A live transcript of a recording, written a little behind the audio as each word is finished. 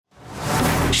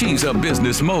She's a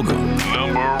business mogul,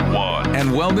 #1,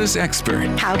 and wellness expert.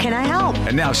 How can I help?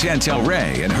 And now Chantel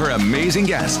Ray and her amazing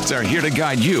guests are here to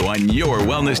guide you on your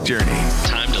wellness journey.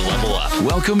 Time to level up.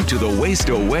 Welcome to the Waste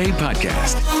Away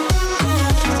podcast.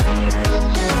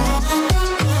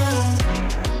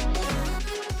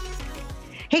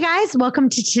 Hey guys, welcome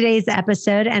to today's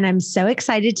episode. And I'm so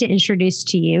excited to introduce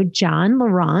to you John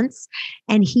Lawrence.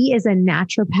 And he is a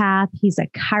naturopath. He's a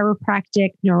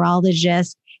chiropractic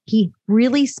neurologist. He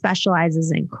really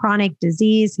specializes in chronic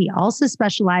disease. He also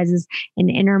specializes in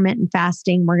intermittent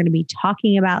fasting. We're going to be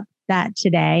talking about that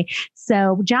today.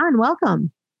 So John,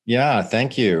 welcome. Yeah,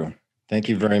 thank you. Thank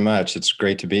you very much. It's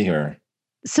great to be here.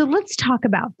 So let's talk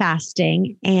about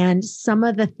fasting and some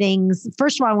of the things.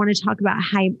 First of all, I want to talk about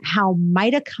how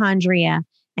mitochondria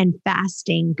and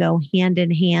fasting go hand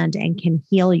in hand and can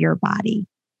heal your body.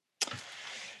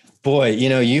 Boy,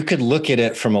 you could look at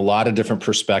it from a lot of different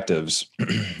perspectives.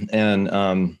 And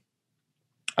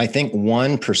I think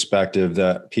one perspective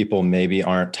that people maybe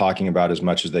aren't talking about as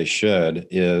much as they should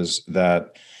is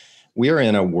that we are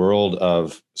in a world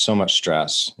of so much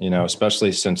stress,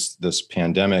 especially since this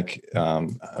pandemic.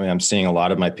 I'm seeing a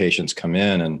lot of my patients come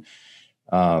in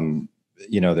and,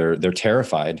 they're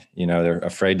terrified. They're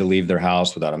afraid to leave their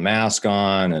house without a mask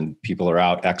on, and people are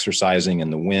out exercising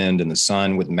in the wind and the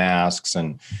sun with masks.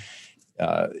 And,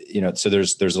 so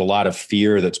there's a lot of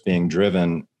fear that's being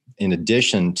driven in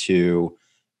addition to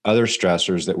other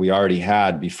stressors that we already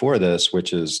had before this,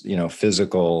 which is,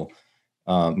 physical,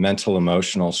 mental,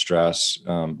 emotional stress,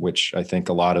 which I think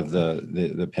a lot of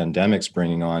the pandemic's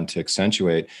bringing on to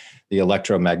accentuate, the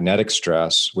electromagnetic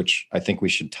stress, which I think we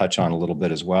should touch on a little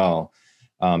bit as well.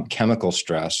 Chemical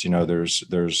stress,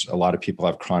 there's a lot of people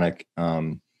have chronic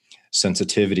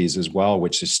sensitivities as well,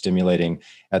 which is stimulating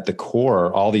at the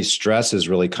core. All these stresses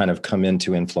really kind of come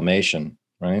into inflammation,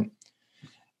 right?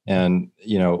 And,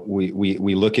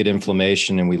 we look at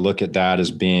inflammation and we look at that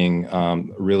as being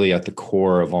really at the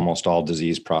core of almost all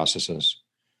disease processes.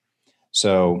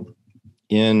 So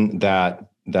in that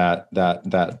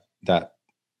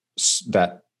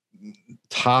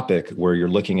topic where you're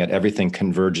looking at everything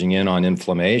converging in on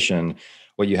inflammation,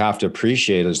 what you have to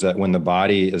appreciate is that when the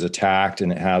body is attacked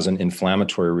and it has an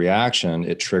inflammatory reaction,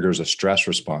 it triggers a stress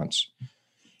response.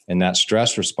 And that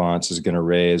stress response is going to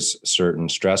raise certain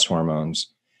stress hormones.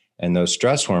 And those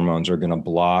stress hormones are going to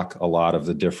block a lot of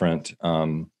the different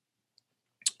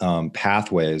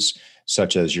pathways,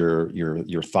 such as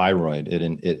your thyroid.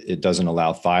 It doesn't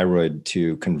allow thyroid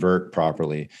to convert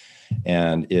properly,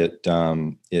 and it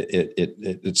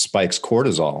spikes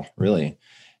cortisol really.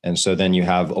 And so then you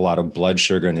have a lot of blood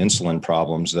sugar and insulin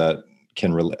problems that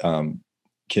can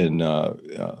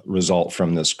result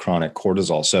from this chronic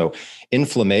cortisol. So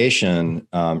inflammation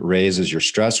raises your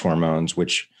stress hormones,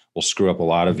 which will screw up a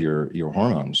lot of your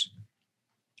hormones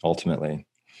ultimately.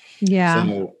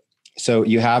 Yeah. So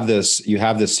you have this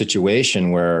situation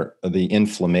where the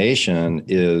inflammation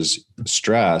is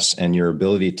stress, and your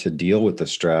ability to deal with the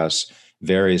stress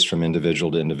varies from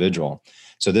individual to individual.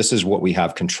 So this is what we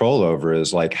have control over,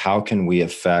 is like, how can we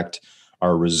affect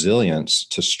our resilience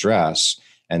to stress?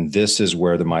 And this is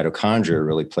where the mitochondria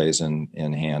really plays in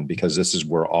hand, because this is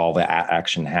where all the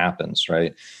action happens,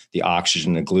 right? The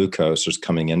oxygen and glucose is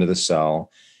coming into the cell.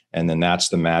 And then that's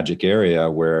the magic area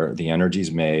where the energy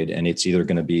is made. And it's either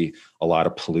going to be a lot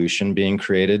of pollution being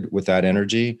created with that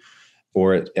energy,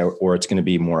 or it's going to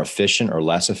be more efficient or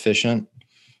less efficient.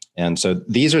 And so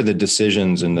these are the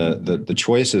decisions and the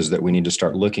choices that we need to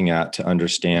start looking at to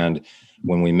understand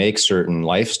when we make certain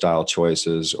lifestyle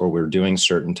choices, or we're doing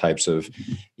certain types of,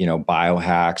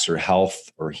 biohacks or health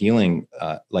or healing,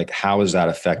 like how is that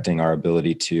affecting our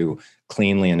ability to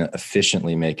cleanly and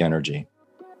efficiently make energy?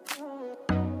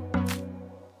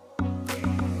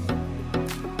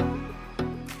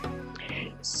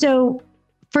 So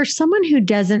for someone who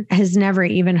has never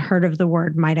even heard of the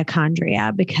word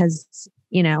mitochondria, because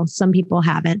some people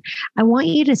haven't, I want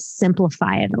you to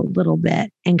simplify it a little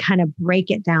bit and kind of break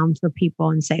it down for people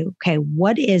and say, okay,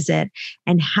 what is it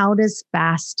and how does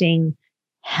fasting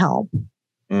help?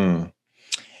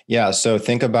 Yeah. So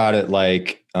think about it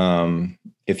like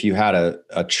if you had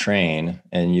a train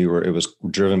and it was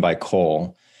driven by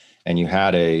coal, and you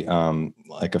had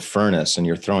like a furnace, and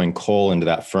you're throwing coal into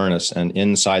that furnace, and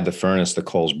inside the furnace, the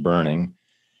coal's burning.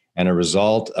 And a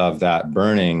result of that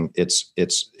burning,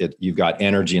 you've got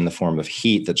energy in the form of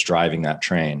heat that's driving that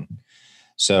train.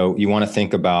 So you want to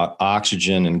think about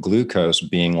oxygen and glucose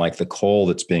being like the coal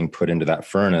that's being put into that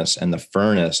furnace, and the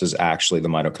furnace is actually the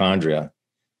mitochondria.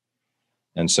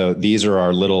 And so these are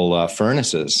our little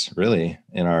furnaces, really,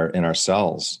 in our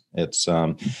cells. It's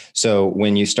so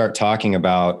when you start talking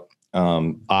about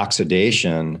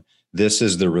oxidation, this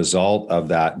is the result of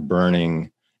that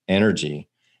burning energy.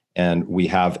 And we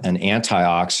have an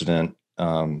antioxidant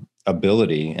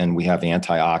ability, and we have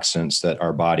antioxidants that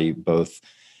our body both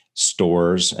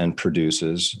stores and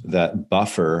produces that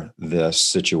buffer this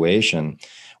situation.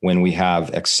 When we have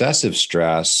excessive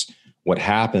stress, what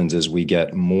happens is we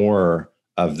get more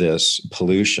of this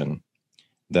pollution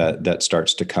that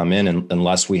starts to come in,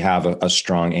 unless we have a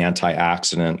strong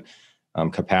antioxidant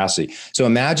capacity. So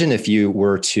imagine if you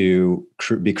were to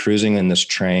be cruising in this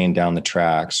train down the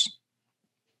tracks,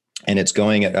 and it's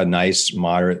going at a nice,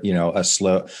 moderate,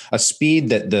 a speed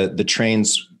that the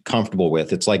train's comfortable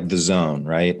with. It's like the zone,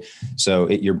 right? So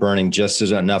you're burning just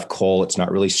as enough coal. It's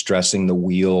not really stressing the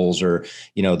wheels, or,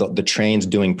 the train's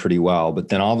doing pretty well. But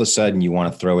then all of a sudden you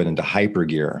want to throw it into hyper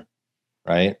gear,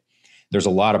 right? There's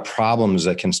a lot of problems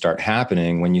that can start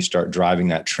happening when you start driving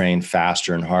that train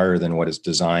faster and harder than what it's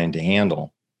designed to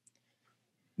handle.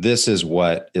 This is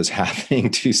what is happening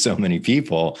to so many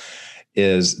people,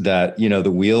 is that,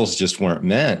 the wheels just weren't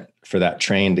meant for that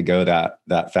train to go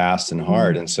that fast and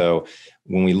hard. And so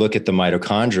when we look at the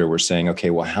mitochondria, we're saying, okay,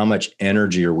 well, how much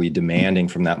energy are we demanding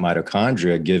from that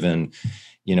mitochondria given,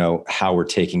 how we're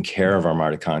taking care of our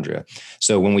mitochondria?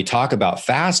 So when we talk about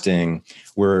fasting,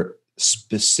 we're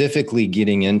specifically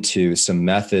getting into some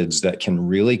methods that can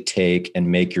really take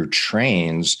and make your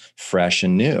trains fresh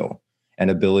and new, and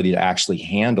ability to actually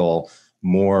handle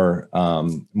more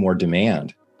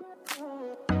demand.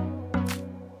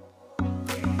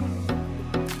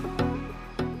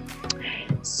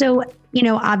 So,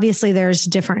 obviously there's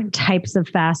different types of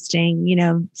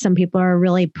fasting. Some people are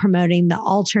really promoting the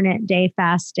alternate day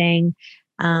fasting,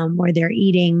 where they're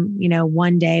eating,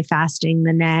 one day, fasting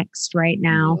the next right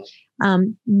now.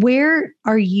 Where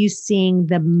are you seeing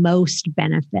the most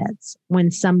benefits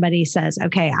when somebody says,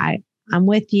 okay, I'm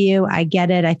with you, I get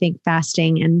it. I think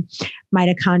fasting and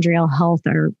mitochondrial health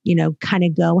are, kind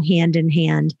of go hand in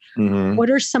hand. Mm-hmm. What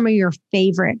are some of your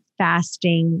favorite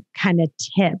fasting kind of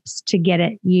tips to get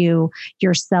your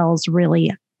cells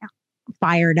really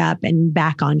fired up and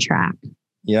back on track?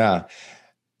 Yeah.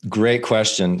 Great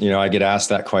question. I get asked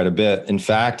that quite a bit. In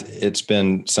fact, it's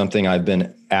been something I've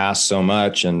been asked so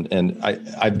much, and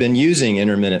I've been using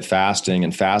intermittent fasting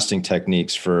and fasting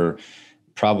techniques for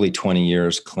probably 20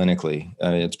 years clinically.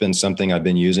 It's been something I've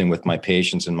been using with my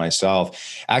patients and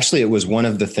myself. Actually, it was one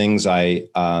of the things I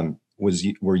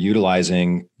were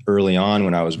utilizing early on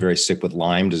when I was very sick with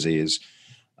Lyme disease.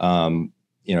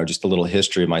 Just a little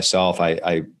history of myself.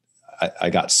 I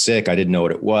got sick. I didn't know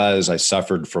what it was. I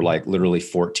suffered for literally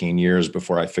 14 years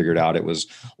before I figured out it was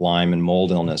Lyme and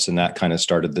mold illness. And that kind of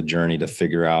started the journey to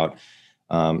figure out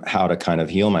how to kind of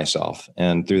heal myself.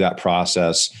 And through that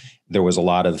process, there was a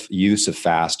lot of use of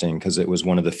fasting, because it was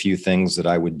one of the few things that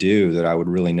I would do that I would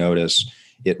really notice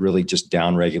it really just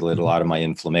downregulated a lot of my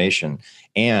inflammation.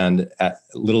 And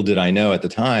little did I know at the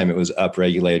time, it was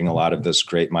upregulating a lot of this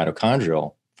great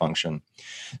mitochondrial function.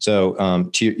 So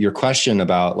to your question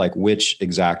about which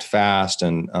exact fast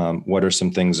and what are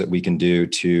some things that we can do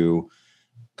to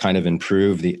kind of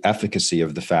improve the efficacy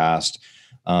of the fast,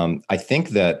 I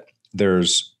think that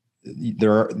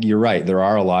you're right, there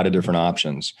are a lot of different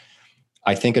options.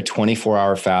 I think a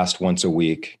 24-hour fast once a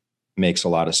week makes a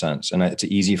lot of sense, and it's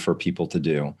easy for people to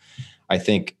do. I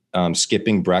think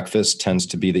skipping breakfast tends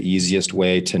to be the easiest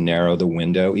way to narrow the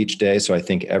window each day. So I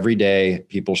think every day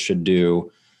people should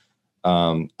do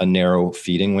a narrow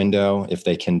feeding window. If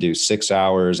they can do 6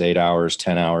 hours, 8 hours,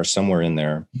 10 hours, somewhere in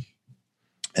there.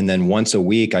 And then once a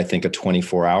week, I think a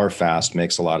 24-hour fast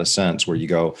makes a lot of sense, where you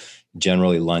go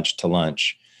generally lunch to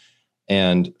lunch.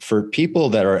 And for people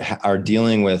that are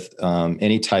dealing with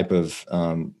any type of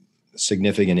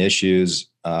significant issues,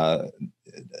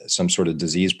 some sort of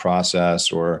disease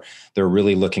process, or they're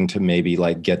really looking to maybe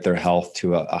get their health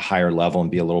to a higher level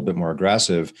and be a little bit more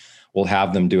aggressive, we'll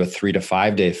have them do a 3 to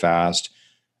 5 day fast.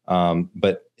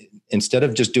 But instead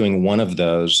of just doing one of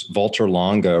those, Valter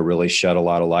Longo really shed a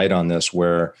lot of light on this,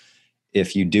 where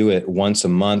if you do it once a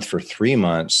month for 3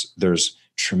 months, there's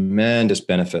tremendous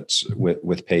benefits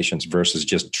with patients versus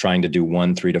just trying to do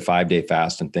 1 3 to 5 day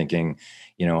fast and thinking,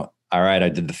 all right, I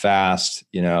did the fast,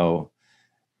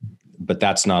 but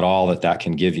that's not all that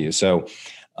can give you. So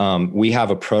we have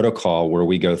a protocol where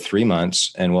we go 3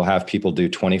 months and we'll have people do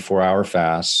 24-hour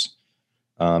fasts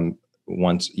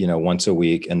once a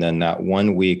week. And then that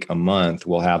 1 week a month,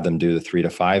 we'll have them do the 3 to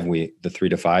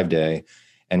 5 day,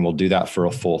 and we'll do that for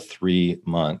a full 3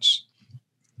 months.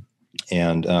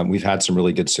 And we've had some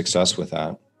really good success with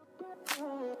that.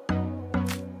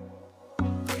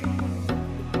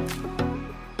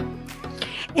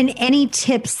 And any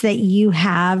tips that you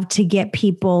have to get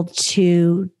people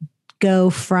to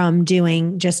go from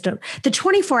doing just the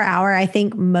 24-hour, I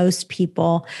think most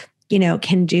people,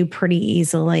 can do pretty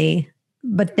easily.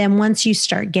 But then once you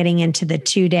start getting into the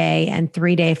 2-day and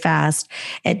 3-day fast,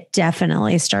 it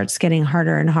definitely starts getting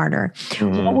harder and harder.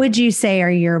 Mm-hmm. What would you say are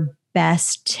your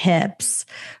best tips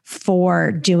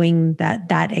for doing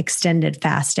that extended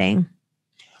fasting?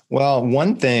 Well,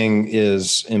 one thing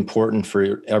is important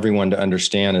for everyone to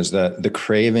understand is that the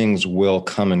cravings will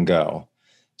come and go.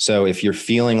 So if you're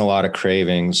feeling a lot of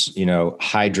cravings,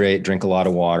 hydrate, drink a lot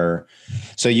of water.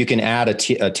 So you can add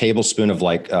a tablespoon of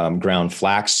ground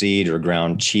flaxseed or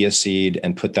ground chia seed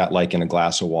and put that in a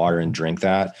glass of water and drink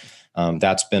that.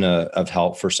 That's been of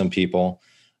help for some people.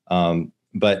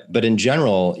 But in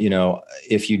general,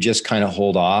 if you just kind of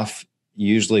hold off,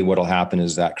 usually what'll happen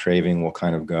is that craving will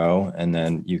kind of go, and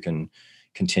then you can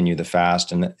continue the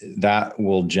fast. And that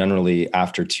will generally,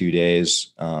 after 2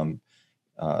 days,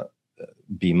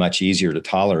 be much easier to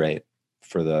tolerate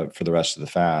for the rest of the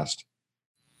fast.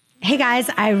 Hey guys,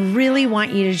 I really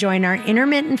want you to join our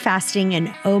intermittent fasting and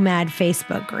OMAD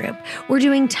Facebook group. We're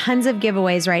doing tons of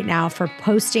giveaways right now for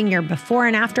posting your before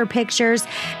and after pictures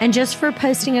and just for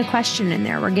posting a question in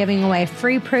there. We're giving away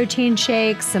free protein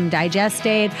shakes, some digest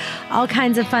aid, all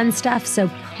kinds of fun stuff. So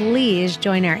please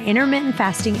join our intermittent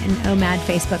fasting and OMAD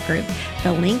Facebook group.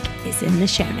 The link is in the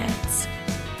show notes.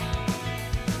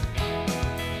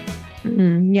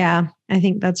 Yeah, I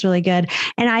think that's really good.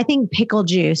 And I think pickle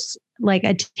juice, like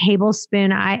a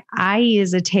tablespoon, I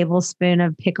use a tablespoon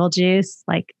of pickle juice,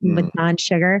 with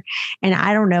non-sugar. And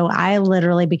I don't know, I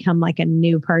literally become like a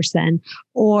new person.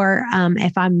 Or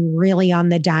if I'm really on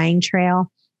the dying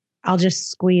trail, I'll just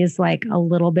squeeze a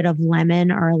little bit of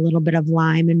lemon or a little bit of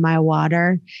lime in my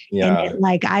water. Yeah.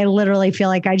 And I literally feel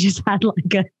like I just had a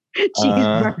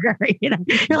cheeseburger, You're like,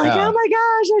 oh my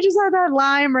gosh, I just had that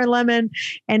lime or lemon.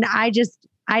 And I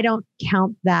don't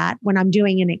count that when I'm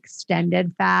doing an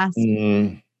extended fast,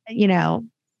 a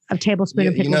tablespoon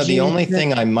of pickle juice. The only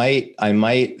thing I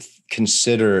might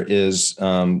consider is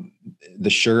the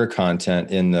sugar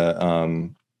content in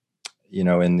the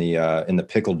in the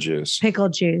pickle juice. Pickle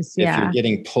juice, yeah. If you're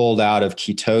getting pulled out of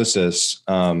ketosis,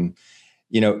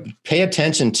 pay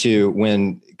attention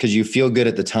to because you feel good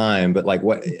at the time, but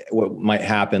what might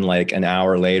happen an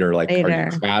hour later, are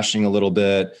you crashing a little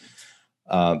bit?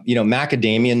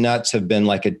 Macadamia nuts have been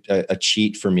a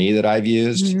cheat for me that I've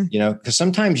used, because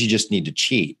sometimes you just need to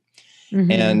cheat.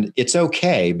 Mm-hmm. And it's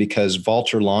okay, because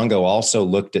Valter Longo also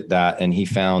looked at that and he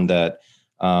found that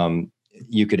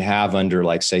you could have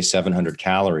under say 700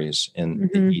 calories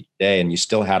in each day, and you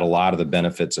still had a lot of the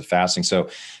benefits of fasting. So,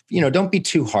 don't be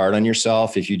too hard on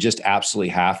yourself if you just absolutely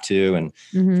have to. And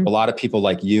for a lot of people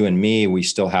like you and me, we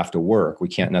still have to work. We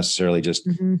can't necessarily just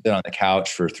sit on the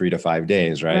couch for 3 to 5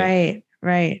 days, right?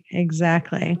 Right.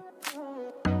 Exactly.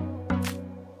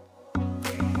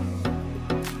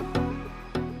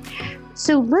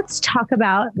 So let's talk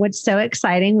about what's so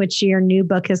exciting, which your new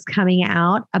book is coming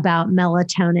out about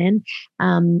melatonin.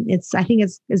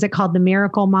 Is it called The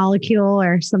Miracle Molecule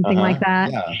or something like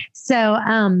that? Yeah. So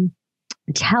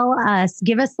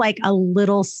give us a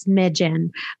little smidgen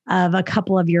of a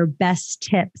couple of your best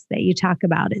tips that you talk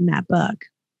about in that book.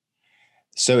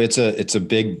 So it's a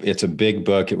big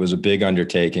book. It was a big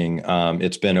undertaking.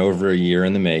 It's been over a year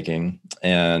in the making,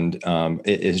 and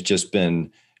it has just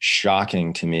been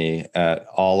shocking to me at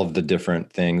all of the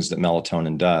different things that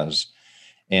melatonin does.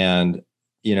 And,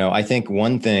 I think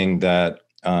one thing that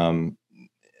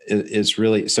is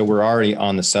really, so we're already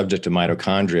on the subject of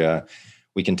mitochondria.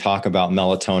 We can talk about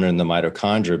melatonin and the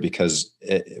mitochondria, because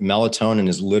melatonin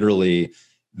is literally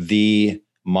the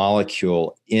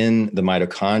molecule in the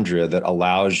mitochondria that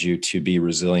allows you to be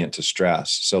resilient to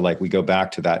stress. So we go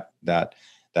back to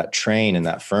that train and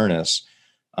that furnace.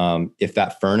 If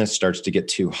that furnace starts to get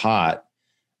too hot,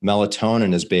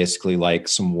 melatonin is basically like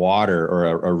some water or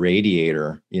a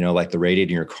radiator, like the radiator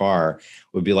in your car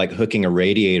would be like hooking a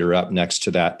radiator up next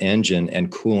to that engine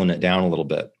and cooling it down a little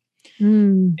bit.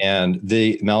 And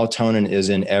the melatonin is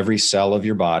in every cell of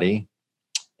your body,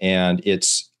 and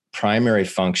its primary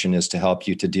function is to help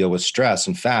you to deal with stress.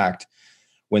 In fact,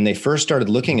 when they first started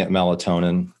looking at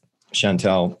melatonin,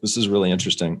 Chantel, this is really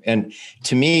interesting. And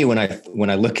to me, when I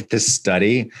look at this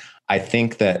study, I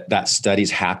think that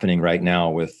study's happening right now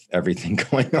with everything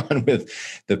going on with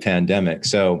the pandemic.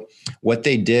 So what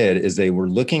they did is they were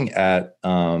looking at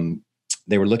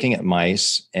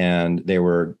mice, and they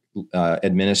were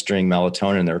administering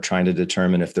melatonin. They were trying to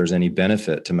determine if there's any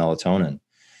benefit to melatonin.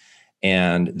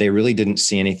 And they really didn't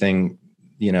see anything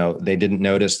they didn't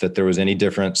notice that there was any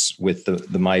difference with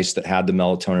the mice that had the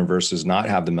melatonin versus not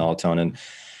have the melatonin.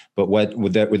 But what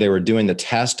they were doing the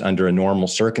test under a normal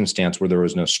circumstance where there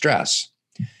was no stress.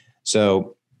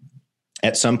 So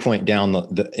at some point down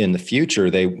in the future,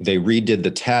 they redid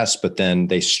the test, but then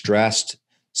they stressed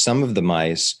some of the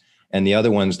mice, and the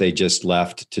other ones they just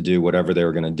left to do whatever they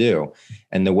were going to do.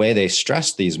 And the way they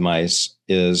stressed these mice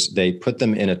is they put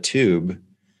them in a tube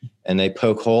and they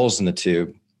poke holes in the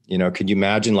tube. Could you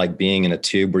imagine like being in a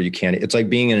tube where you can't, it's like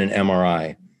being in an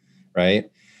MRI,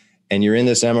 right? And you're in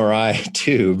this MRI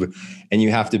tube and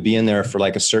you have to be in there for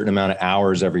like a certain amount of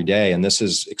hours every day. And this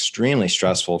is extremely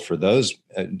stressful for those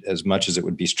as much as it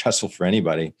would be stressful for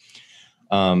anybody.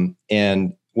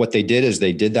 And what they did is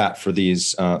they did that for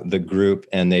the group,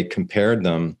 and they compared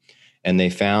them, and they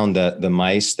found that the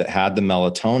mice that had the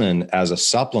melatonin as a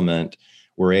supplement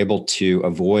were able to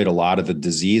avoid a lot of the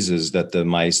diseases that the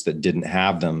mice that didn't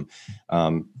have them,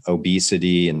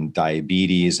 obesity and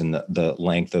diabetes and the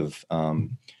length of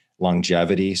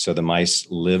longevity. So the mice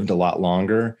lived a lot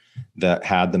longer that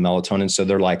had the melatonin. So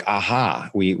they're like, aha,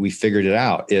 we figured it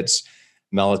out. It's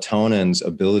melatonin's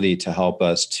ability to help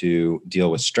us to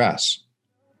deal with stress.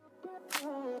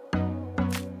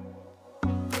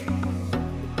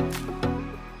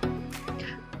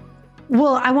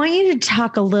 Well, I want you to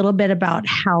talk a little bit about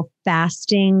how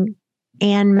fasting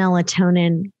and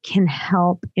melatonin can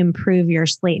help improve your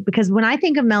sleep. Because when I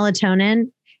think of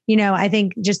melatonin, I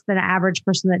think just the average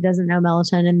person that doesn't know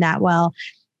melatonin that well,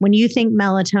 when you think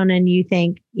melatonin, you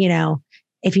think,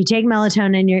 if you take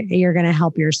melatonin, you're going to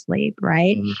help your sleep,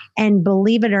 right? Mm-hmm. And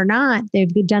believe it or not,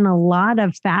 they've done a lot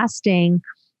of fasting.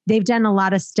 They've done a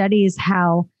lot of studies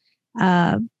how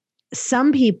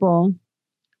some people,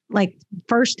 like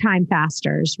first time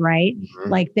fasters, right? Mm-hmm.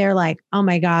 Like they're like, oh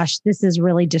my gosh, this is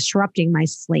really disrupting my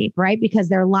sleep, right? Because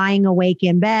they're lying awake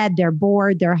in bed, they're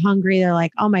bored, they're hungry. They're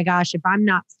like, oh my gosh, if I'm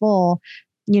not full,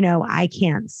 I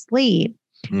can't sleep.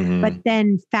 Mm-hmm. But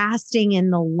then fasting in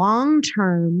the long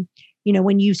term,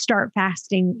 when you start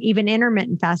fasting, even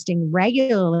intermittent fasting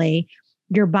regularly,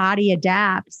 your body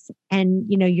adapts and,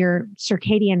 your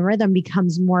circadian rhythm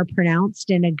becomes more pronounced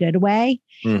in a good way.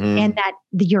 Mm-hmm. And that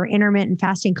your intermittent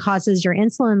fasting causes your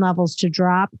insulin levels to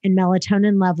drop and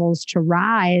melatonin levels to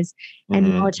rise. Mm-hmm.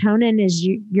 And melatonin is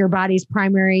your body's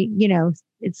primary,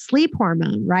 it's sleep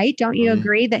hormone, right? Don't you mm-hmm.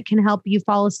 agree that can help you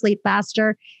fall asleep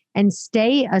faster and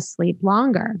stay asleep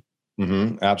longer?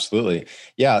 Mm-hmm. Absolutely.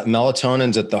 Yeah.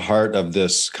 Melatonin's at the heart of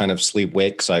this kind of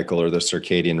sleep-wake cycle or the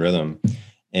circadian rhythm.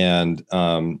 And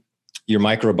your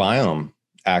microbiome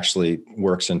actually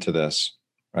works into this,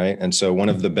 right? And so one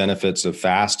of the benefits of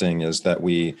fasting is that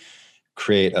we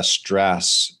create a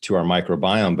stress to our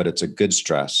microbiome, but it's a good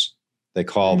stress. They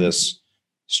call this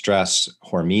stress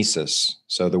hormesis.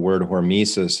 So the word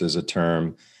hormesis is a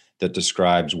term that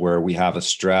describes where we have a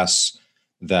stress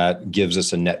that gives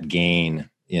us a net gain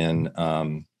in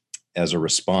as a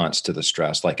response to the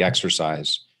stress, like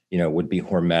exercise, would be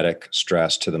hormetic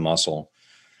stress to the muscle.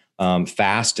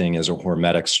 Fasting is a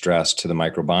hormetic stress to the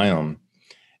microbiome.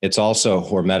 It's also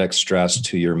hormetic stress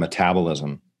to your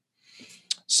metabolism.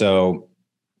 So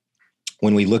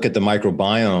when we look at the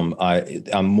microbiome,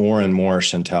 I'm more and more,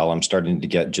 Chantel, I'm starting to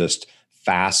get just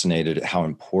fascinated at how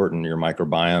important your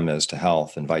microbiome is to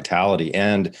health and vitality,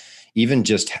 and even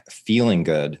just feeling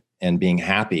good and being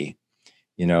happy.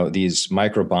 These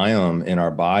microbiome in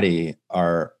our body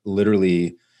are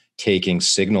literally taking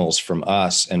signals from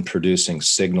us and producing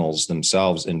signals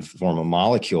themselves in form of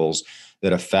molecules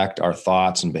that affect our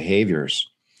thoughts and behaviors.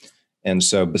 And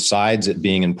so besides it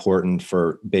being important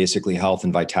for basically health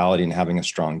and vitality and having a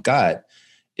strong gut,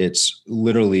 it's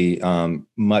literally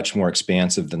much more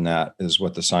expansive than that, is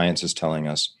what the science is telling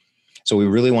us. So we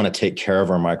really want to take care of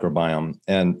our microbiome.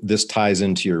 And this ties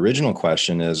into your original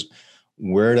question, is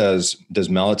where does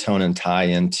melatonin tie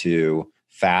into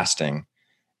fasting?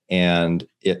 And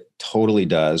it totally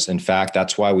does. In fact,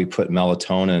 that's why we put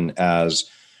melatonin as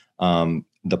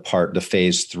the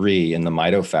phase 3 in the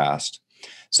MitoFast.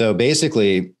 So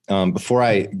basically, before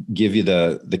I give you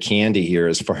the candy here,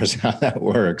 as far as how that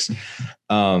works,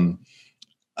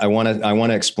 I want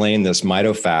to explain this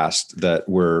MitoFast that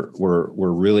we're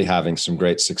really having some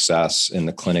great success in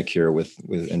the clinic here with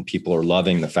and people are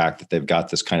loving the fact that they've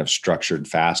got this kind of structured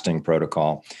fasting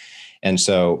protocol. And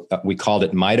so we called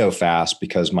it MitoFast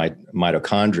because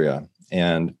mitochondria.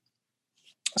 And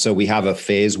so we have a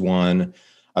phase 1,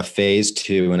 a phase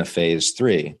 2, and a phase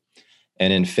 3.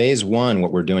 And in phase 1,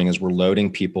 what we're doing is we're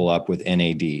loading people up with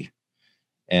NAD.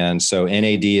 And so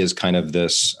NAD is kind of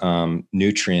this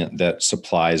nutrient that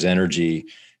supplies energy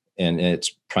and it's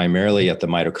primarily at the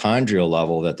mitochondrial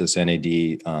level that this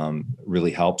NAD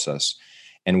really helps us.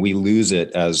 And we lose it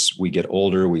as we get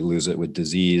older. We lose it with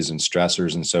disease and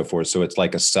stressors and so forth. So it's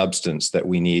like a substance that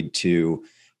we need to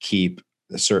keep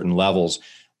certain levels.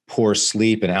 Poor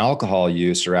sleep and alcohol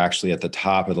use are actually at the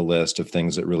top of the list of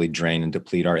things that really drain and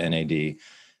deplete our NAD.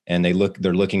 And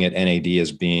they're looking at NAD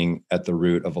as being at the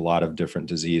root of a lot of different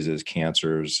diseases,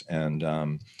 cancers,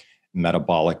 and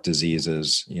metabolic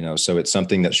diseases. So it's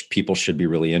something that people should be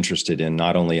really interested in,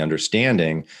 not only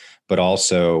understanding, but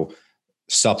also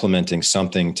supplementing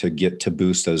something to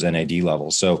boost those NAD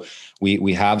levels. So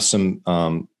we have some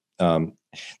one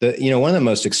of the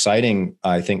most exciting,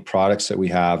 I think, products that we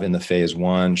have in the phase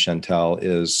 1, Chantel,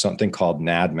 is something called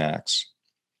NADMAX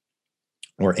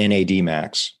or NAD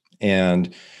Max.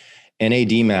 And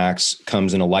NAD Max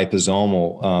comes in a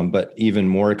liposomal, but even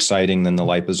more exciting than the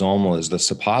liposomal is the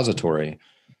suppository.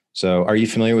 So are you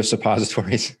familiar with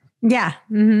suppositories? Yeah.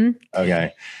 Mm-hmm.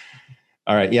 Okay.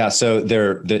 All right. Yeah. So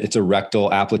it's a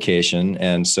rectal application.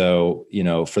 And so,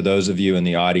 for those of you in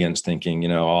the audience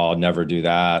thinking, I'll never do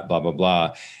that, blah, blah,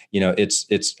 blah,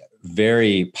 it's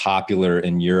very popular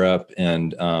in Europe.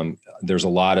 And there's a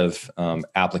lot of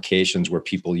applications where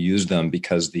people use them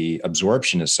because the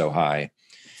absorption is so high.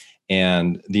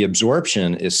 And the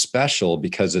absorption is special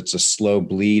because it's a slow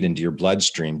bleed into your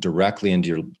bloodstream, directly into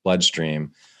your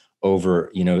bloodstream over,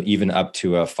 even up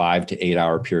to a 5 to 8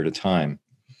 hour period of time.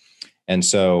 And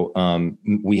so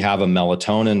we have a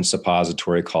melatonin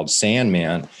suppository called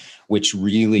Sandman, which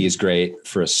really is great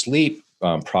for a sleep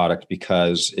product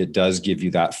because it does give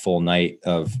you that full night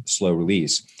of slow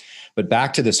release. But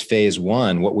back to this phase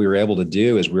 1, what we were able to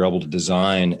do is we were able to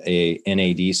design a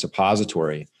NAD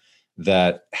suppository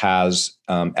that has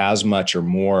as much or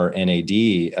more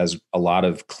NAD as a lot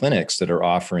of clinics that are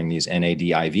offering these NAD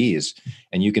IVs.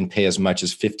 And you can pay as much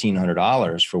as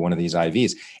 $1,500 for one of these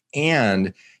IVs.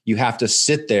 And you have to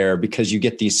sit there because you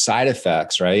get these side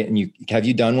effects, right? And have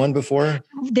you done one before?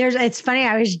 It's funny.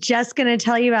 I was just going to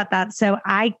tell you about that. So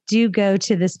I do go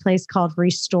to this place called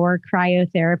Restore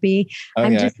Cryotherapy. Okay.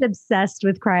 I'm just obsessed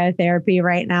with cryotherapy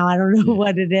right now. I don't know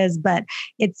what it is, but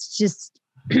it's just,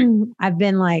 I've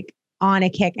been like on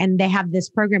a kick, and they have this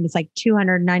program. It's like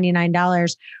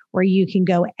 $299 where you can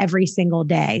go every single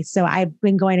day. So I've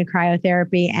been going to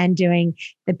cryotherapy and doing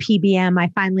the PBM.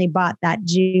 I finally bought that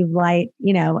Juve Light,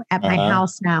 at my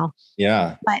house now.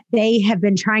 Yeah. But they have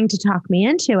been trying to talk me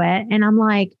into it. And I'm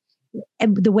like,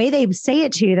 the way they say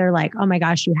it to you, they're like, oh my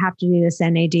gosh, you have to do this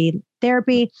NAD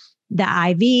therapy, the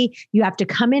IV, you have to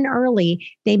come in early.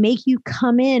 They make you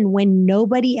come in when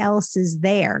nobody else is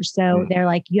there. So they're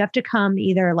like, you have to come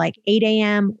either like 8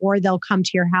 a.m. or they'll come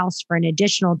to your house for an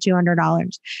additional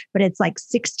 $200, but it's like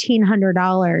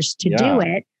 $1,600 to do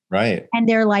it. Right. And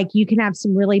they're like, you can have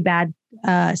some really bad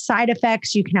side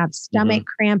effects. You can have stomach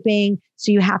cramping.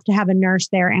 So you have to have a nurse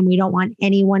there, and we don't want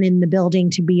anyone in the building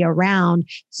to be around.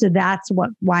 So that's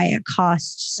why it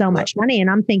costs so much money. And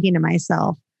I'm thinking to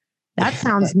myself, that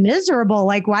sounds miserable.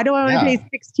 Like, why do I want to pay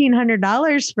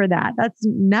 $1,600 for that? That's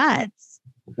nuts.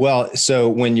 Well, so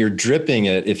when you're dripping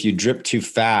it, if you drip too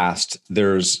fast,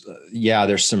 there's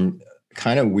some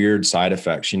kind of weird side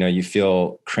effects. You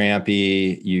feel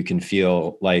crampy. You can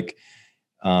feel like,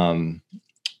 it's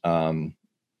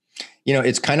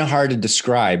kind of hard to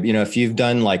describe. If you've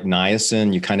done like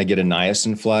niacin, you kind of get a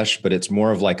niacin flush, but it's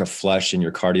more of like a flush in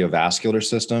your cardiovascular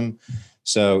system.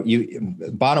 So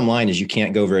bottom line is you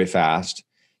can't go very fast.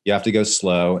 You have to go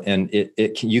slow, and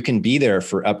you can be there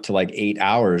for up to like 8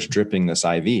 hours dripping this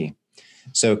IV.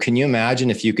 So can you imagine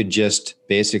if you could just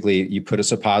basically, you put a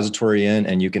suppository in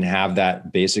and you can have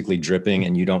that basically dripping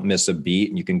and you don't miss a beat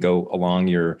and you can go along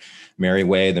your merry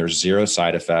way. There's zero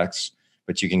side effects,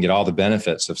 but you can get all the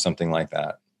benefits of something like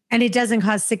that. And it doesn't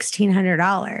cost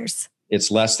 $1,600. It's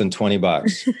less than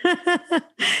 $20.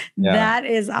 That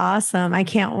is awesome. I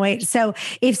can't wait. So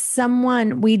if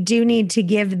we do need to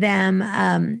give them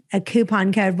a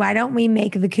coupon code, why don't we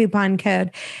make the coupon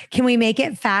code? Can we make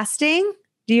it fasting?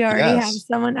 Do you already have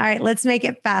someone? All right, let's make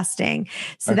it fasting.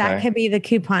 So that could be the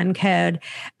coupon code.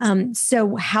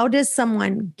 So how does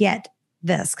someone get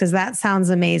this? Because that sounds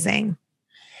amazing.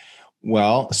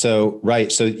 Well, so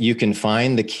you can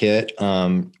find the kit.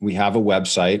 We have a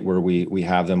website where we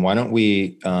have them. Why don't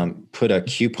we put a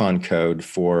coupon code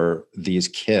for these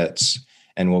kits,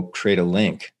 and we'll create a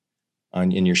link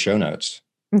in your show notes.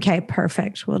 Okay,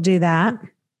 perfect. We'll do that.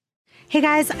 Hey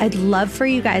guys, I'd love for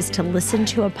you guys to listen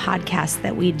to a podcast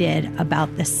that we did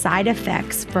about the side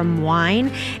effects from wine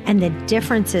and the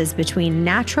differences between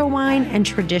natural wine and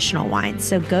traditional wine.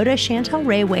 So go to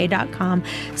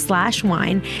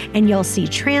chantelrayway.com/wine and you'll see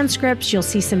transcripts, you'll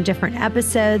see some different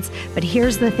episodes. But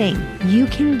here's the thing, you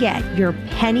can get your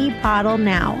penny bottle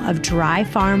now of Dry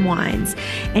Farm wines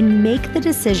and make the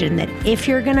decision that if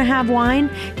you're going to have wine,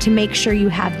 to make sure you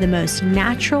have the most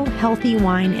natural, healthy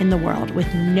wine in the world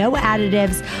with no additives,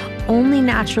 only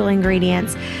natural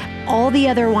ingredients. All the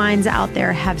other wines out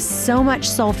there have so much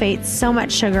sulfate, so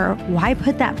much sugar. Why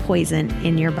put that poison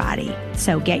in your body?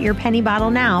 So get your penny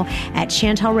bottle now at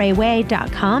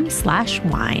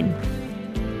chantelrayway.com/wine.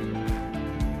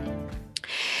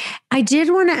 I did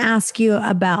want to ask you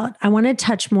about, I want to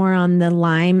touch more on the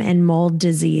Lyme and mold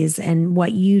disease and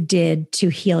what you did to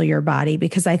heal your body,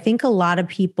 because I think a lot of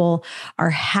people are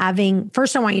having,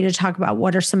 first, I want you to talk about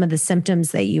what are some of the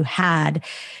symptoms that you had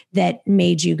that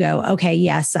made you go, okay,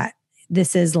 yes,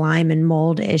 this is Lyme and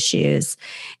mold issues.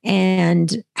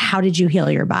 And how did you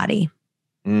heal your body?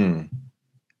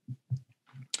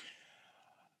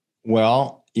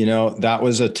 Well, that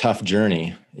was a tough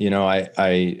journey.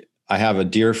 I have a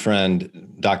dear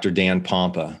friend, Dr. Dan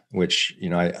Pompa, which,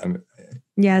 I'm.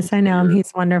 Yes, I know him.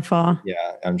 He's wonderful.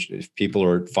 Yeah. If people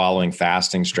are following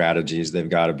fasting strategies, they've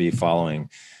got to be following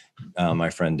my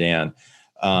friend Dan.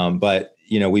 But,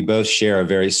 we both share a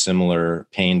very similar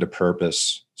pain to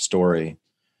purpose story.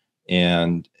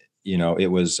 And, it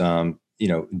was,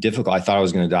 difficult. I thought I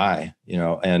was going to die,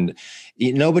 and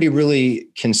nobody really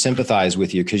can sympathize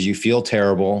with you because you feel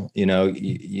terrible.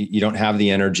 You don't have the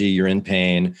energy, you're in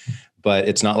pain, but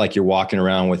it's not like you're walking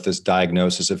around with this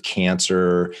diagnosis of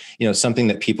cancer, something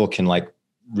that people can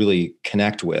really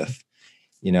connect with.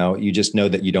 You just know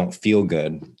that you don't feel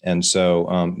good. And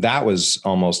so that was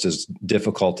almost as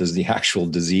difficult as the actual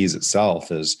disease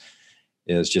itself is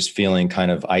just feeling kind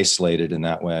of isolated in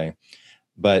that way.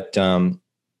 But,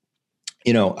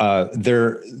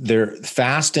 their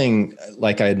fasting,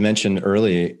 like I had mentioned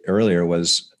earlier,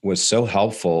 was so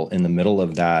helpful in the middle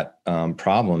of that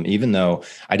problem. Even though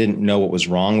I didn't know what was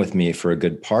wrong with me for a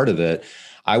good part of it,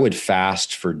 I would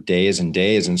fast for days and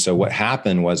days. And so what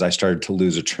happened was I started to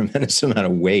lose a tremendous amount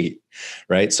of weight,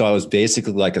 right? So I was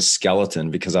basically like a skeleton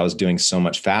because I was doing so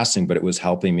much fasting, but it was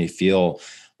helping me feel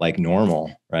like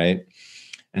normal, right?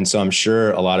 And so I'm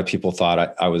sure a lot of people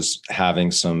thought I was having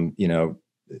some,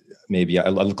 maybe I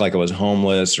looked like I was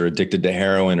homeless or addicted to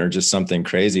heroin or just something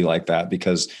crazy like that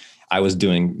because I was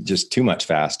doing just too much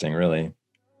fasting, really.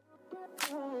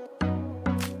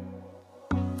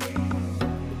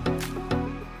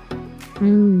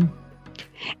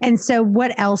 And so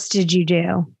what else did you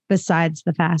do besides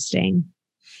the fasting?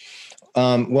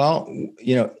 Well,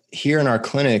 here in our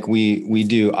clinic, we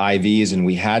do IVs, and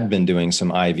we had been doing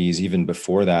some IVs even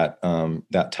before that,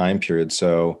 that time period.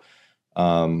 So,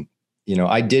 I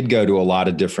did go to a lot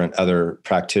of different other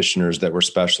practitioners that were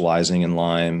specializing in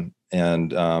Lyme,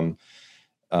 and,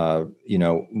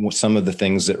 some of the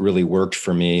things that really worked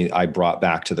for me, I brought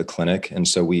back to the clinic. And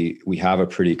so we have a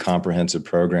pretty comprehensive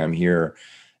program here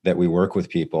that we work with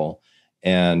people.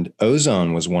 And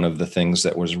ozone was one of the things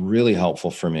that was really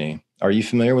helpful for me. Are you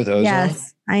familiar with ozone?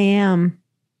 Yes, I am.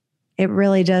 It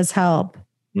really does help.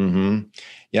 Mm-hmm.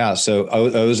 Yeah. So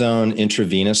ozone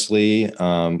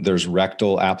intravenously, there's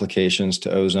rectal applications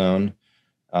to ozone.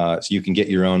 So you can get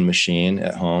your own machine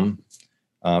at home.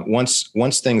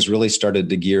 Once things really started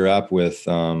to gear up with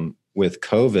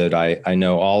COVID, I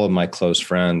know all of my close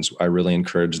friends, I really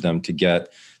encouraged them to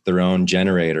get their own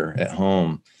generator at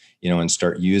home, and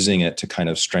start using it to kind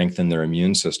of strengthen their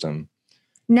immune system.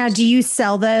 Now, do you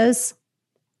sell those?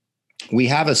 We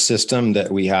have a system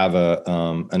that we have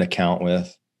an account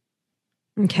with.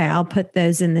 Okay, I'll put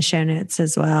those in the show notes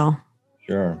as well.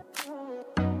 Sure.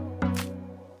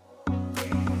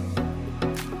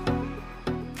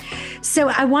 So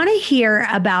I want to hear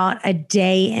about a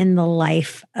day in the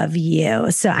life of you.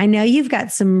 So I know you've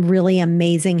got some really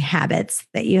amazing habits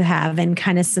that you have and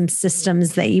kind of some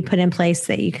systems that you put in place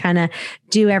that you kind of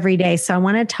do every day. So I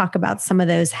want to talk about some of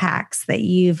those hacks that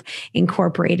you've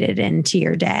incorporated into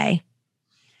your day.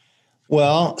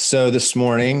 Well, so this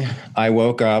morning I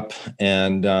woke up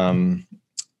and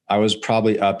I was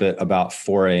probably up at about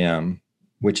 4 a.m.,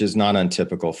 which is not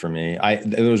untypical for me.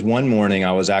 There was one morning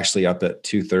I was actually up at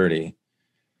 2:30,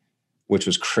 which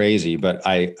was crazy, but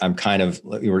I'm kind of,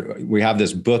 we have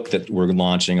this book that we're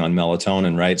launching on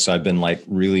melatonin, right? So I've been like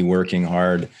really working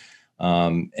hard.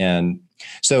 And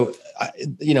so,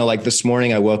 like this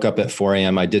morning I woke up at 4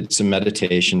 a.m. I did some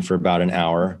meditation for about an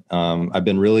hour. I've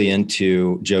been really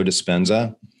into Joe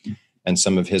Dispenza. and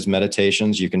some of his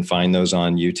meditations. You can find those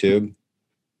on YouTube.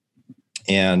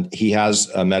 And he has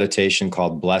a meditation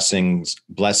called Blessing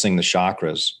the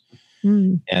Chakras.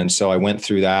 And so I went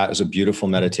through that. It was a beautiful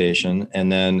meditation.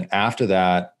 And then after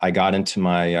that, I got into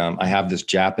my, I have this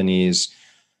Japanese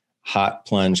hot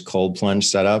plunge, cold plunge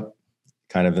setup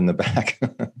kind of in the back.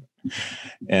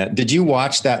 And did you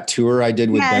watch that tour I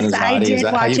did with Ben Azadi? I did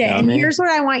watch it. And here's what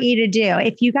I want you to do.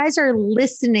 If you guys are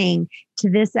listening to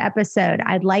this episode,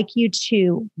 I'd like you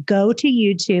to go to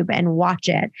YouTube and watch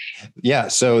it. Yeah.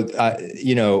 So,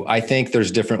 I think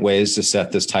there's different ways to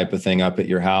set this type of thing up at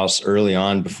your house. Early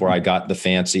on, before I got the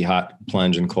fancy hot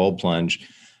plunge and cold plunge,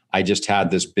 I just had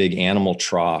this big animal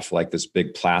trough, like this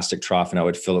big plastic trough, and I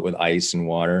would fill it with ice and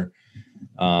water.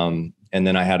 And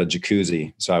then I had a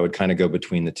jacuzzi. So I would kind of go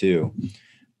between the two.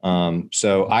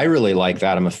 So I really like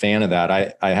that. I'm a fan of that.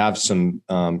 I have some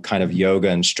kind of yoga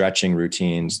and stretching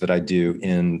routines that I do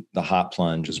in the hot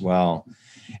plunge as well.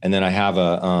 And then I have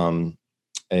a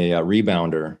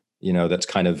rebounder, that's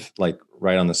kind of like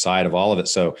right on the side of all of it.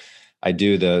 So I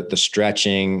do the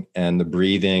stretching and the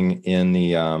breathing in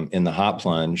the hot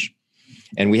plunge.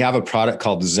 And we have a product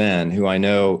called Zen, who I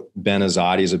know Ben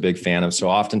Azadi is a big fan of. So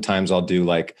oftentimes I'll do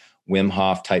like Wim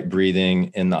Hof type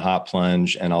breathing in the hot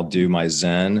plunge, and I'll do my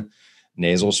Zen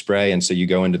nasal spray. And so you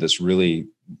go into this really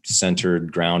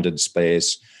centered, grounded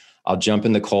space. I'll jump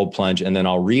in the cold plunge, and then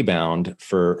I'll rebound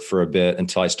for a bit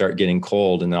until I start getting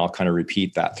cold. And then I'll kind of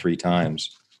repeat that 3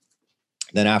 times.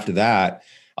 Then after that,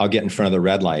 I'll get in front of the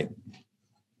red light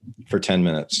for 10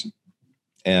 minutes.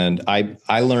 And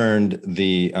I learned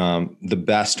the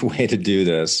best way to do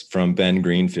this from Ben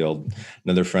Greenfield,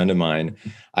 another friend of mine.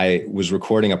 I was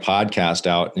recording a podcast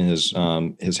out in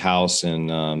his house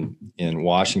in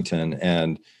Washington,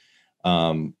 and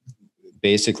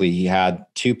basically he had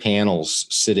 2 panels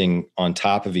sitting on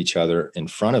top of each other in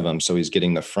front of him, so he's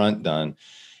getting the front done.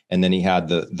 And then he had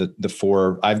the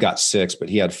 4. I've got 6, but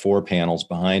he had 4 panels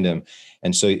behind him.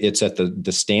 And so it's at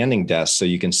the standing desk. So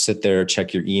you can sit there,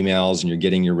 check your emails, and you're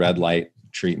getting your red light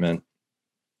treatment.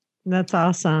 That's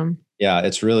awesome. Yeah,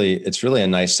 it's really a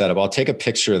nice setup. I'll take a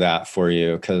picture of that for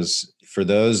you, because for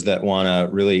those that want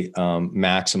to really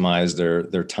maximize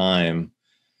their time,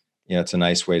 it's a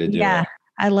nice way to do it.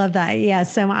 I love that. Yeah.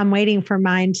 So I'm waiting for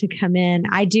mine to come in.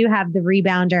 I do have the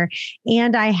rebounder,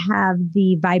 and I have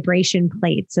the vibration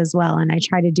plates as well. And I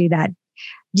try to do that.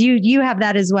 Do you have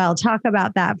that as well? Talk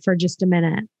about that for just a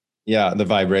minute. Yeah. The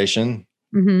vibration.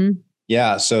 Mm-hmm.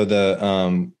 Yeah. So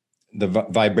the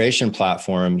vibration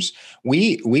platforms,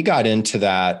 we got into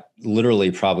that literally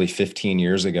probably 15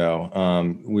 years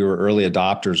ago. We were early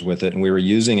adopters with it, and we were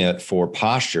using it for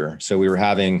posture. So we were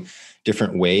having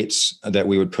different weights that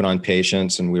we would put on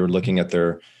patients, and we were looking at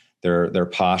their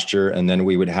posture, and then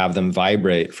we would have them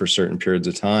vibrate for certain periods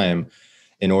of time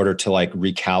in order to like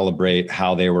recalibrate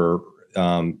how they were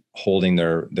holding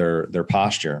their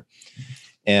posture.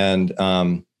 And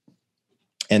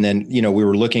then, we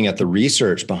were looking at the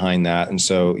research behind that. And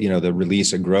so, the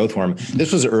release of growth hormone,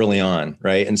 this was early on,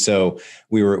 right? And so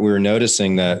we were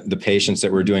noticing that the patients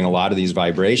that were doing a lot of these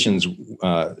vibrations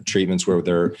treatments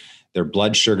where their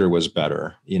blood sugar was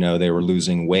better, they were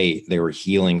losing weight, they were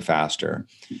healing faster.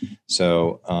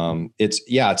 So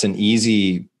it's an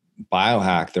easy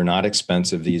biohack. They're not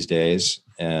expensive these days.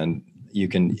 And you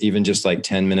can even just like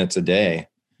 10 minutes a day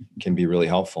can be really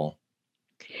helpful.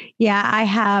 Yeah, I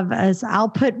have, I'll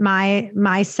put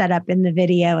my setup in the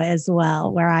video as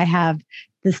well, where I have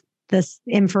this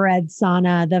infrared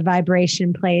sauna, the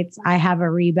vibration plates. I have a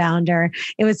rebounder.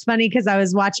 It was funny because I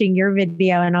was watching your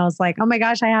video and I was like, oh my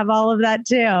gosh, I have all of that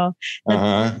too.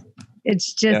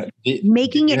 It's just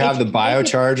making it. You have the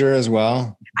biocharger as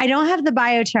well? I don't have the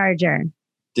biocharger.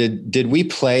 Did we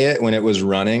play it when it was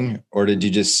running, or did you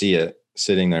just see it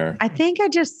sitting there? I think I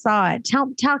just saw it.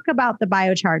 Talk about the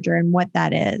biocharger and what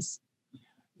that is.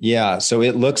 Yeah. So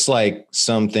it looks like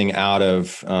something out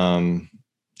of,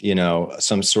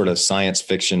 some sort of science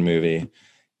fiction movie,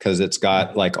 because it's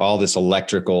got like all this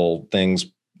electrical things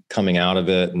coming out of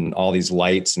it and all these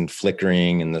lights and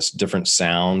flickering and this different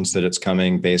sounds that it's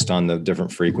coming based on the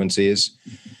different frequencies.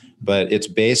 But it's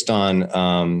based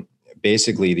on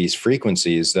basically these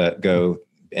frequencies that go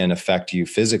and affect you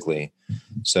physically.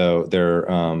 So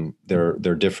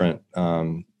they're different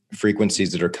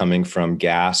frequencies that are coming from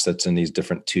gas that's in these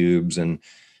different tubes, and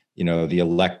the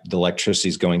electricity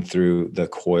is going through the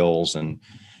coils. And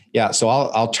so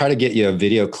I'll try to get you a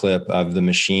video clip of the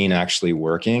machine actually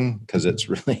working, because it's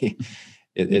really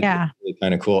it's really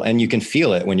kind of cool, and you can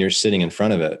feel it when you're sitting in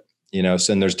front of it.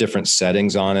 So and there's different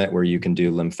settings on it where you can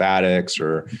do lymphatics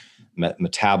or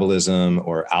metabolism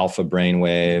or alpha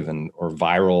brainwave or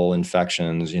viral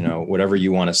infections, whatever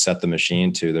you want to set the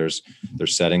machine to, there's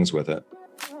settings with it.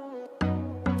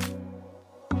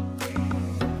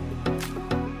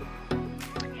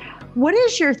 What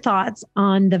is your thoughts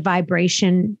on the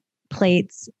vibration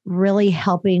plates really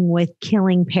helping with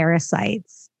killing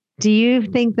parasites? Do you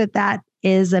think that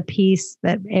is a piece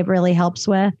that it really helps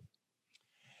with?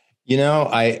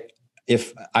 I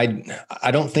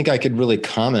don't think I could really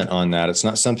comment on that. It's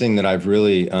not something that I've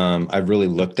really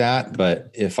looked at, but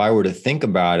if I were to think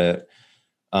about it,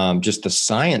 just the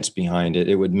science behind it,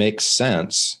 it would make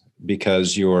sense,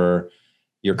 because you're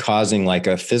causing like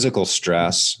a physical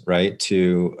stress, right?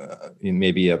 To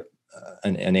maybe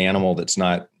an animal that's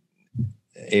not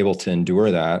able to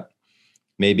endure that.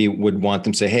 Maybe would want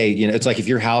them to say, hey, it's like if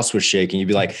your house was shaking, you'd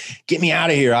be like, get me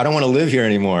out of here. I don't want to live here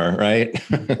anymore. Right.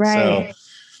 Right.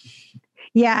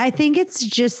 Yeah. I think it's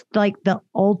just like the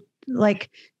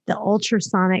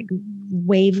ultrasonic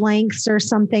wavelengths or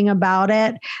something about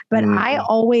it. But I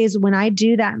always, when I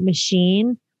do that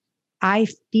machine, I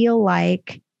feel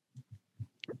like,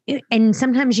 and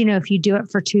sometimes, if you do it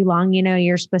for too long,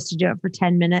 you're supposed to do it for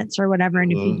 10 minutes or whatever.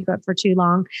 And if you do it for too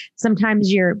long,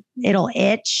 sometimes it'll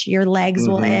itch, your legs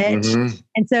will itch.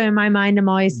 And so in my mind, I'm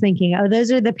always thinking, oh,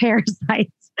 those are the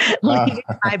parasites leaving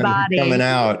my body. Coming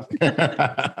out.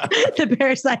 The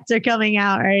parasites are coming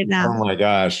out right now. Oh my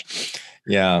gosh.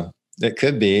 Yeah, it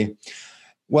could be.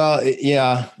 Well,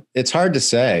 yeah, it's hard to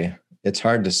say.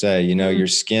 Your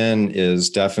skin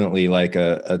is definitely like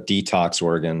a detox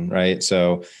organ, right?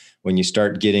 So when you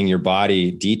start getting your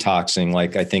body detoxing,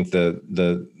 like I think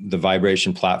the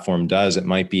vibration platform does, it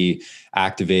might be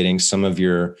activating some of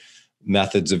your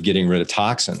methods of getting rid of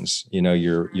toxins.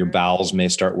 Your bowels may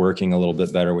start working a little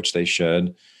bit better, which they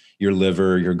should. Your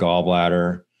liver, your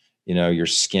gallbladder, your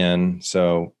skin.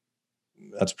 So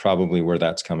that's probably where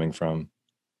that's coming from.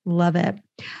 Love it.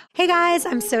 Hey guys,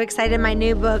 I'm so excited. My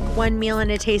new book, One Meal and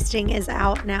a Tasting, is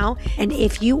out now. And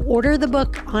if you order the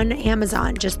book on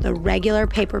Amazon, just the regular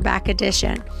paperback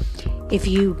edition, if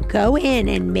you go in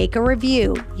and make a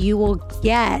review, you will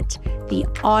get the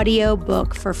audio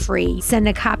book for free. Send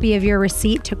a copy of your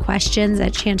receipt to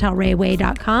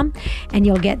questions@chantelrayway.com and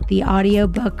you'll get the audio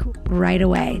book right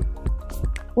away.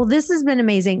 Well, this has been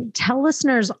amazing. Tell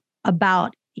listeners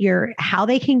about how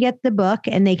they can get the book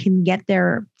and they can get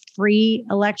their free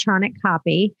electronic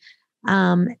copy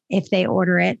if they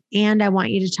order it. And I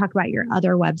want you to talk about your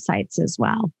other websites as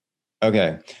well.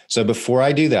 Okay. So before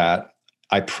I do that,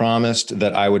 I promised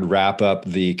that I would wrap up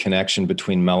the connection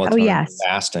between melatonin and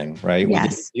fasting, right? Yes. We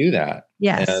didn't do that.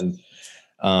 Yes.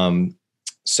 And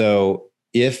so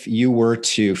if you were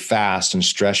to fast and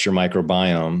stress your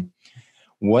microbiome,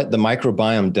 what the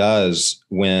microbiome does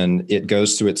when it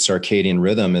goes through its circadian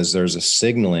rhythm is there's a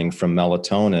signaling from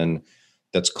melatonin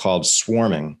that's called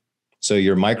swarming. So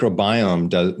your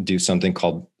microbiome do something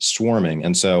called swarming.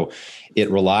 And so it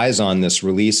relies on this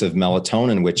release of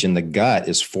melatonin, which in the gut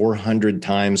is 400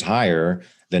 times higher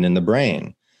than in the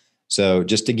brain. So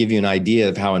just to give you an idea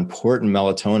of how important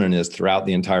melatonin is throughout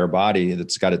the entire body,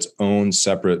 it's got its own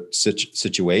separate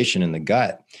situation in the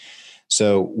gut.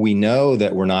 So we know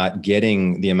that we're not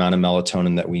getting the amount of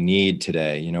melatonin that we need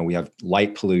today. We have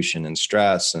light pollution and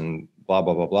stress and blah,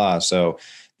 blah, blah, blah. So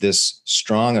this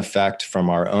strong effect from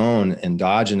our own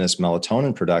endogenous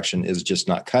melatonin production is just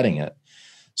not cutting it.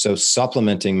 So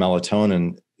supplementing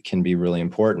melatonin can be really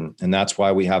important. And that's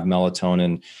why we have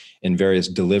melatonin in various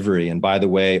delivery. And by the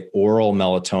way, oral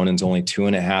melatonin is only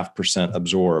 2.5%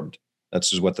 absorbed.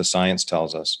 That's just what the science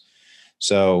tells us.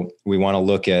 So we want to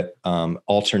look at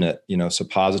alternate,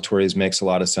 suppositories makes a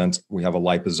lot of sense. We have a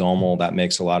liposomal that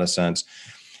makes a lot of sense.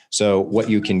 So what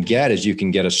you can get is you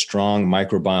can get a strong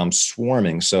microbiome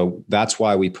swarming. So that's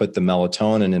why we put the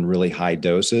melatonin in really high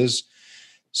doses.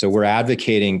 So we're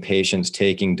advocating patients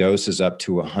taking doses up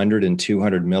to 100 and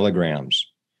 200 milligrams,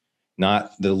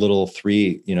 not the little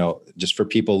 3, just for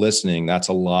people listening, that's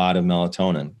a lot of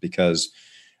melatonin, because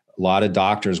a lot of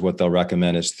doctors, what they'll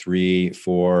recommend is 3,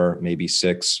 4, maybe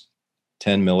 6,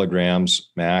 10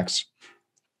 milligrams max.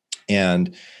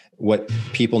 And what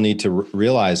people need to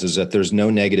realize is that there's no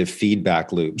negative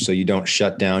feedback loop. So you don't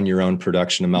shut down your own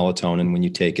production of melatonin when you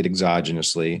take it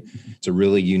exogenously. It's a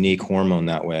really unique hormone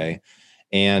that way.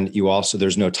 And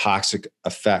there's no toxic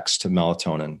effects to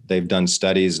melatonin. They've done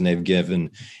studies and they've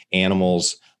given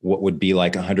animals what would be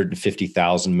like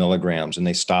 150,000 milligrams. And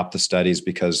they stopped the studies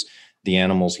because the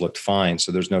animals looked fine.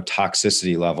 So there's no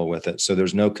toxicity level with it. So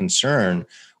there's no concern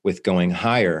with going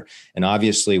higher. And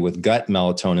obviously with gut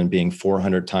melatonin being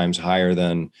 400 times higher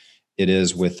than it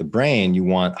is with the brain, you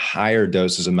want higher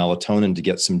doses of melatonin to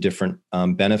get some different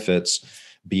benefits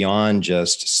beyond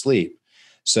just sleep.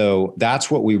 So that's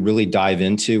what we really dive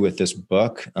into with this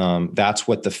book. That's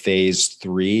what the phase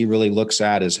 3 really looks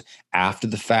at, is after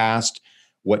the fast,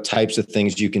 what types of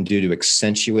things you can do to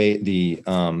accentuate the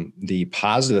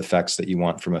positive effects that you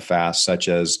want from a fast, such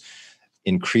as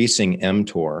increasing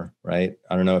mTOR, right?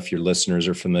 I don't know if your listeners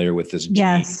are familiar with this gene.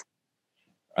 Yes.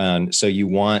 And so you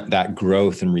want that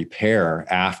growth and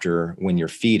repair after when you're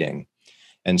feeding.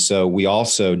 And so we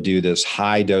also do this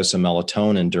high dose of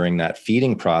melatonin during that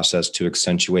feeding process to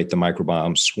accentuate the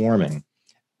microbiome swarming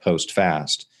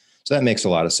post-fast. So that makes a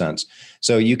lot of sense.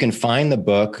 So you can find the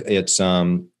book. It's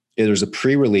there's a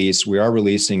pre-release. We are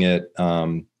releasing it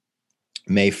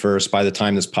May 1st. By the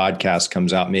time this podcast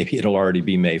comes out, maybe it'll already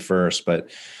be May 1st,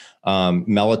 but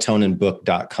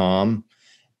melatoninbook.com.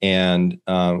 And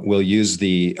we'll use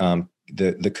the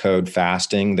code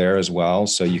fasting there as well.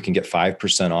 So you can get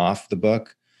 5% off the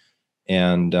book.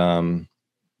 And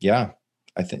yeah,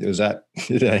 I think it was that.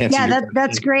 Did I answer? Yeah,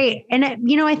 that's great. And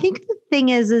I think the thing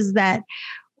is that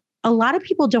a lot of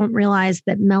people don't realize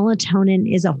that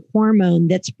melatonin is a hormone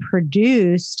that's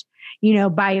produced,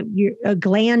 by a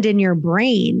gland in your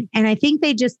brain. And I think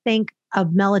they just think of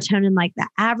melatonin like the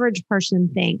average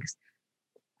person thinks.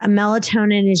 A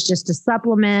melatonin is just a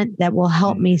supplement that will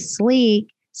help me sleep.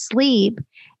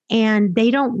 And they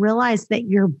don't realize that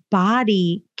your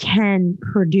body can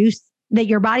produce, that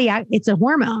your body, it's a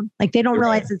hormone. Like they don't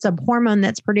realize it's a hormone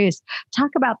that's produced. Talk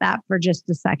about that for just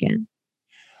a second.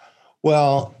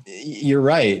 Well, you're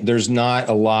right. There's not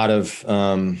a lot of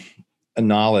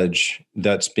knowledge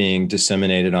that's being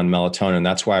disseminated on melatonin.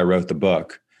 That's why I wrote the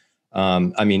book.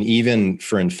 Even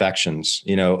for infections,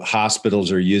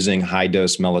 hospitals are using high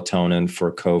dose melatonin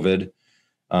for COVID.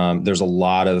 There's a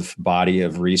lot of body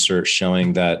of research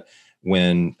showing that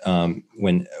when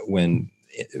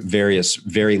various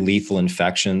very lethal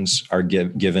infections are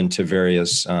given to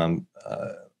various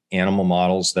animal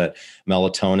models, that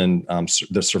melatonin,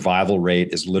 the survival rate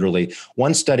is literally,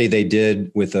 one study they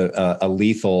did with a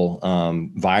lethal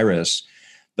virus,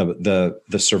 the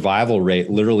survival rate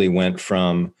literally went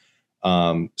from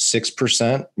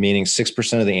 6%, meaning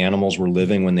 6% of the animals were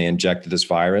living when they injected this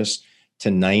virus, to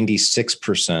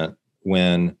 96%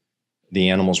 when the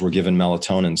animals were given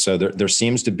melatonin. So there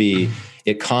seems to be,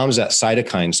 it calms that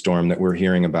cytokine storm that we're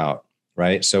hearing about,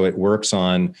 right? So it works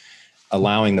on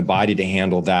allowing the body to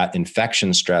handle that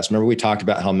infection stress. Remember we talked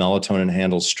about how melatonin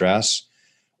handles stress?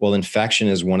 Well, infection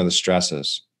is one of the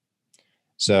stresses.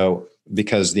 So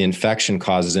because the infection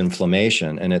causes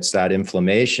inflammation, and it's that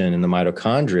inflammation in the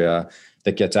mitochondria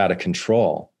that gets out of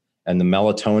control. And the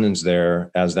melatonin's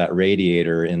there as that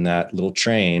radiator in that little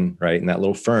train, right? In that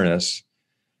little furnace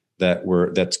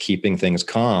that's keeping things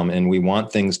calm. And we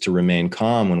want things to remain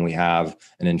calm when we have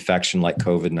an infection like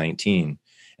COVID-19,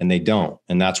 and they don't.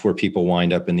 And that's where people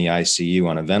wind up in the ICU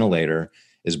on a ventilator,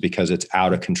 is because it's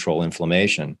out of control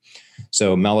inflammation.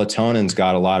 So melatonin's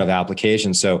got a lot of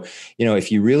applications. So,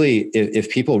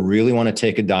 if people really want to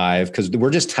take a dive, because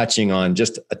we're just touching on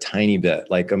just a tiny bit,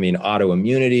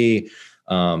 autoimmunity,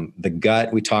 the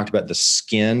gut, we talked about the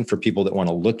skin for people that want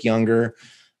to look younger.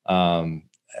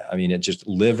 It just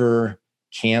liver,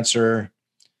 cancer,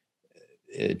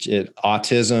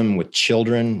 autism with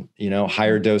children,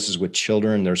 higher doses with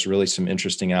children. There's really some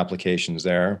interesting applications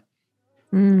there.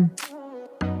 Mm.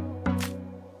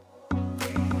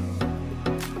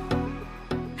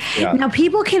 Yeah. Now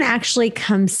people can actually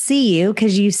come see you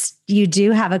because you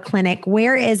do have a clinic.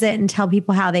 Where is it? And tell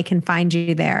people how they can find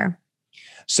you there.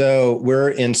 So we're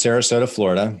in Sarasota,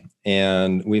 Florida,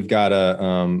 and we've got a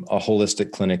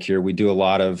holistic clinic here. We do a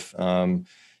lot of,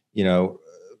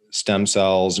 stem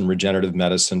cells and regenerative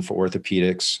medicine for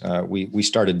orthopedics. We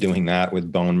started doing that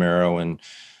with bone marrow and,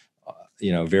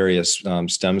 various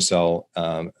stem cell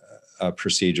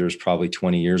procedures probably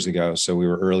 20 years ago. So we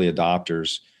were early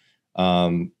adopters.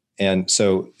 And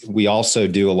so we also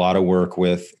do a lot of work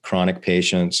with chronic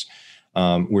patients.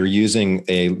 We're using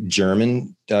a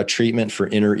German treatment for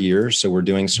inner ear. So we're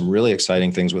doing some really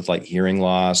exciting things with like hearing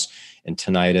loss and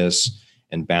tinnitus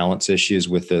and balance issues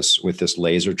with this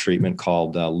laser treatment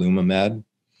called Lumamed.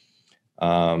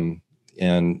 And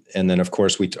then of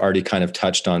course we already kind of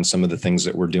touched on some of the things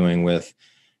that we're doing with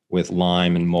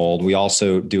Lyme and mold. We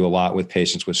also do a lot with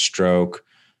patients with stroke,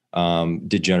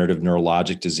 degenerative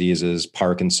neurologic diseases,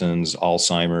 Parkinson's,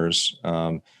 Alzheimer's,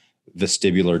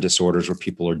 vestibular disorders where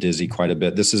people are dizzy quite a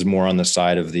bit. This is more on the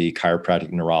side of the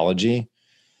chiropractic neurology,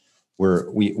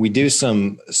 where we do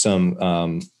some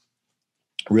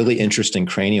really interesting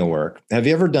cranial work. Have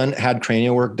you ever had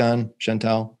cranial work done,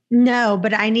 Chantel? No,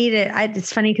 but I need it.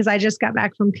 It's funny because I just got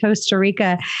back from Costa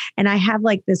Rica and I have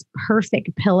like this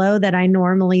perfect pillow that I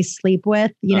normally sleep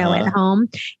with, at home.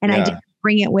 And I didn't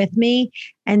bring it with me.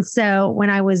 And so when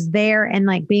I was there and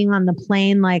like being on the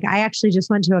plane, like I actually just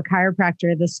went to a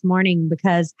chiropractor this morning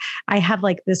because I have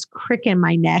like this crick in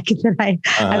my neck that I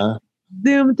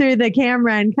zoom through the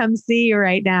camera and come see you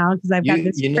right now because I've got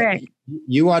this crick.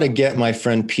 You ought to get my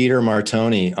friend Peter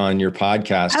Martoni on your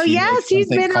podcast. Oh, yes, he's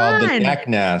been on. The Neck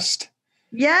Nest.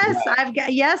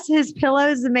 Yes, his pillow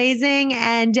is amazing.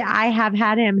 And I have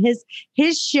had him. His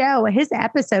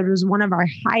episode was one of our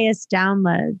highest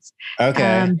downloads.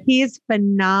 Okay. He's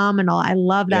phenomenal. I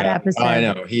love that episode. I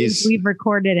know. We've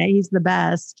recorded it. He's the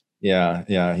best.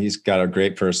 Yeah. He's got a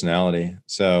great personality.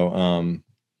 So,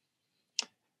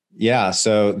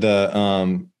 so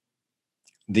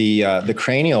the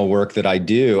cranial work that I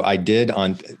did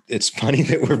on, it's funny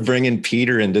that we're bringing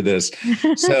Peter into this.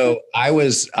 So I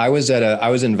was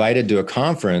invited to a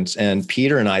conference and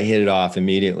Peter and I hit it off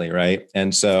immediately. Right.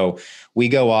 And so we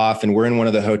go off and we're in one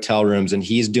of the hotel rooms and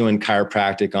he's doing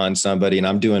chiropractic on somebody and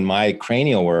I'm doing my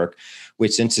cranial work,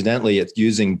 which incidentally it's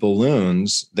using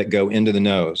balloons that go into the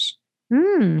nose.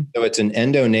 So it's an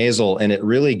endonasal and it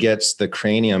really gets the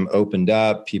cranium opened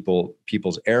up.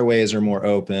 People's airways are more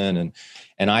open.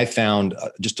 And I found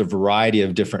just a variety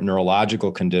of different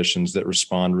neurological conditions that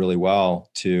respond really well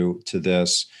to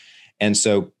this. And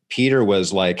so Peter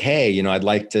was like, hey, I'd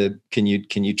like to, can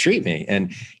you treat me?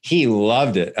 And he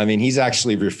loved it. I mean, he's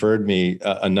actually referred me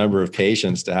a number of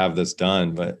patients to have this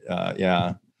done, but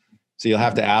so you'll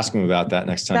have to ask him about that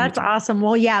next time. That's awesome.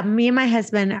 Well, yeah, me and my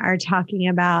husband are talking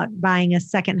about buying a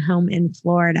second home in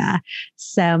Florida.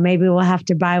 So maybe we'll have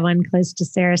to buy one close to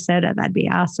Sarasota. That'd be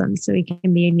awesome. So we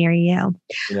can be near you.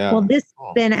 Yeah. Well, this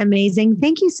has been amazing.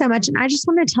 Thank you so much. And I just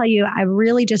want to tell you, I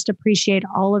really just appreciate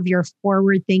all of your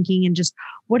forward thinking and just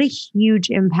what a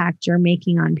huge impact you're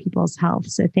making on people's health.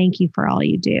 So thank you for all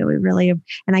you do.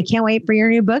 And I can't wait for your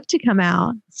new book to come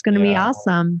out. It's going to be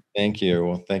awesome. Thank you.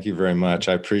 Well, thank you very much.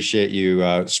 I appreciate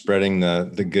you spreading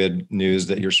the good news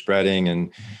that you're spreading and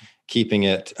keeping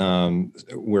it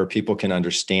where people can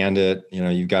understand it.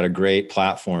 You've got a great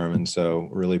platform. And so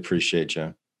really appreciate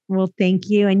you. Well, thank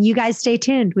you. And you guys stay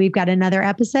tuned. We've got another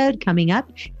episode coming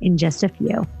up in just a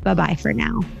few. Bye-bye for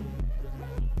now.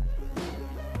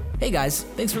 Hey guys,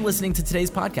 thanks for listening to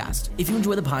today's podcast. If you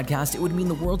enjoy the podcast, it would mean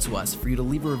the world to us for you to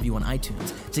leave a review on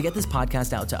iTunes to get this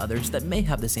podcast out to others that may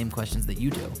have the same questions that you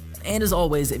do. And as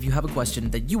always, if you have a question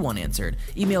that you want answered,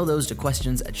 email those to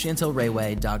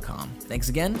questions@chantelrayway.com. Thanks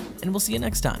again, and we'll see you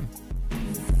next time.